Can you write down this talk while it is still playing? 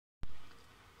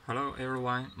Hello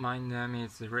everyone, my name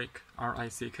is Rick,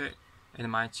 R-I-C-K,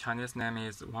 and my Chinese name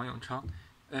is Wang Yongchang.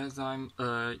 As I'm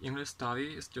an English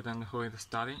study student who is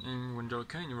studying in Wenzhou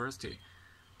Ken University,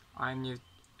 I'm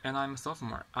a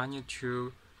sophomore. I need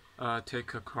to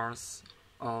take a course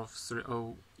of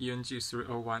ENG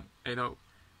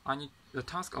 30180. The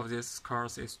task of this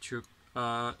course is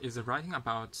writing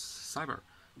about cyber.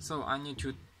 So I need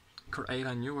to create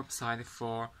a new website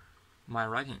for my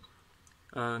writing.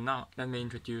 Now let me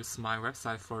introduce my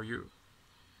website for you.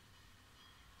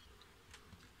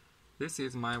 This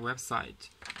is my website.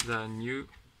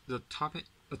 The topic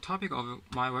of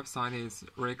my website is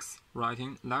Rick's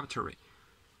Writing Laboratory.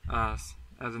 As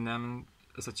the name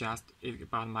suggests, it's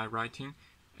about my writing,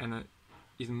 and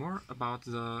it's more about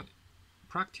the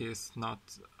practice, not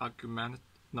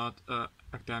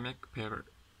academic paper.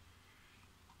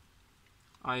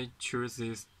 I choose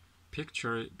this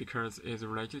picture because it's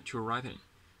related to writing.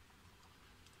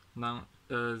 Now,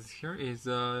 here is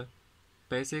the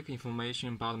basic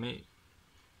information about me.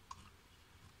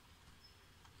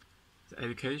 The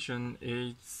education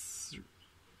is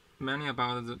mainly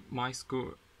about my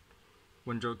school,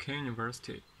 Wenzhou Ken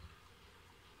University.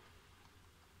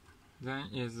 Then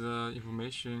is the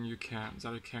information you can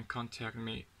contact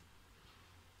me.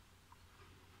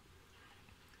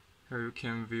 Here you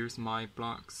can view my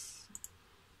blogs.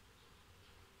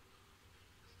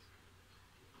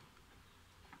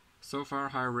 So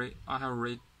far,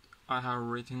 I have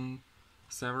written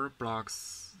several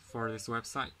blogs for this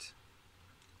website.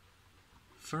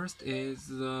 First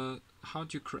is how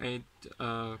to create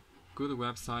good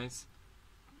websites.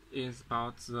 Is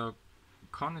about the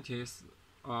quantities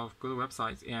of good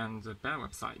websites and bad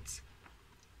websites.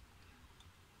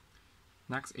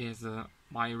 Next is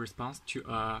my response to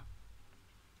a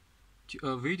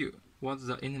video, what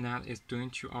the internet is doing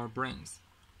to our brains.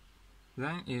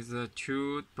 Then is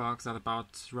two blogs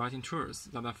about writing tools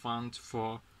that I found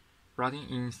for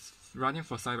writing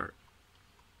for cyber.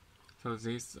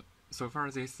 So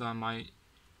far these are my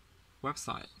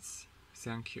websites.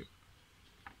 Thank you.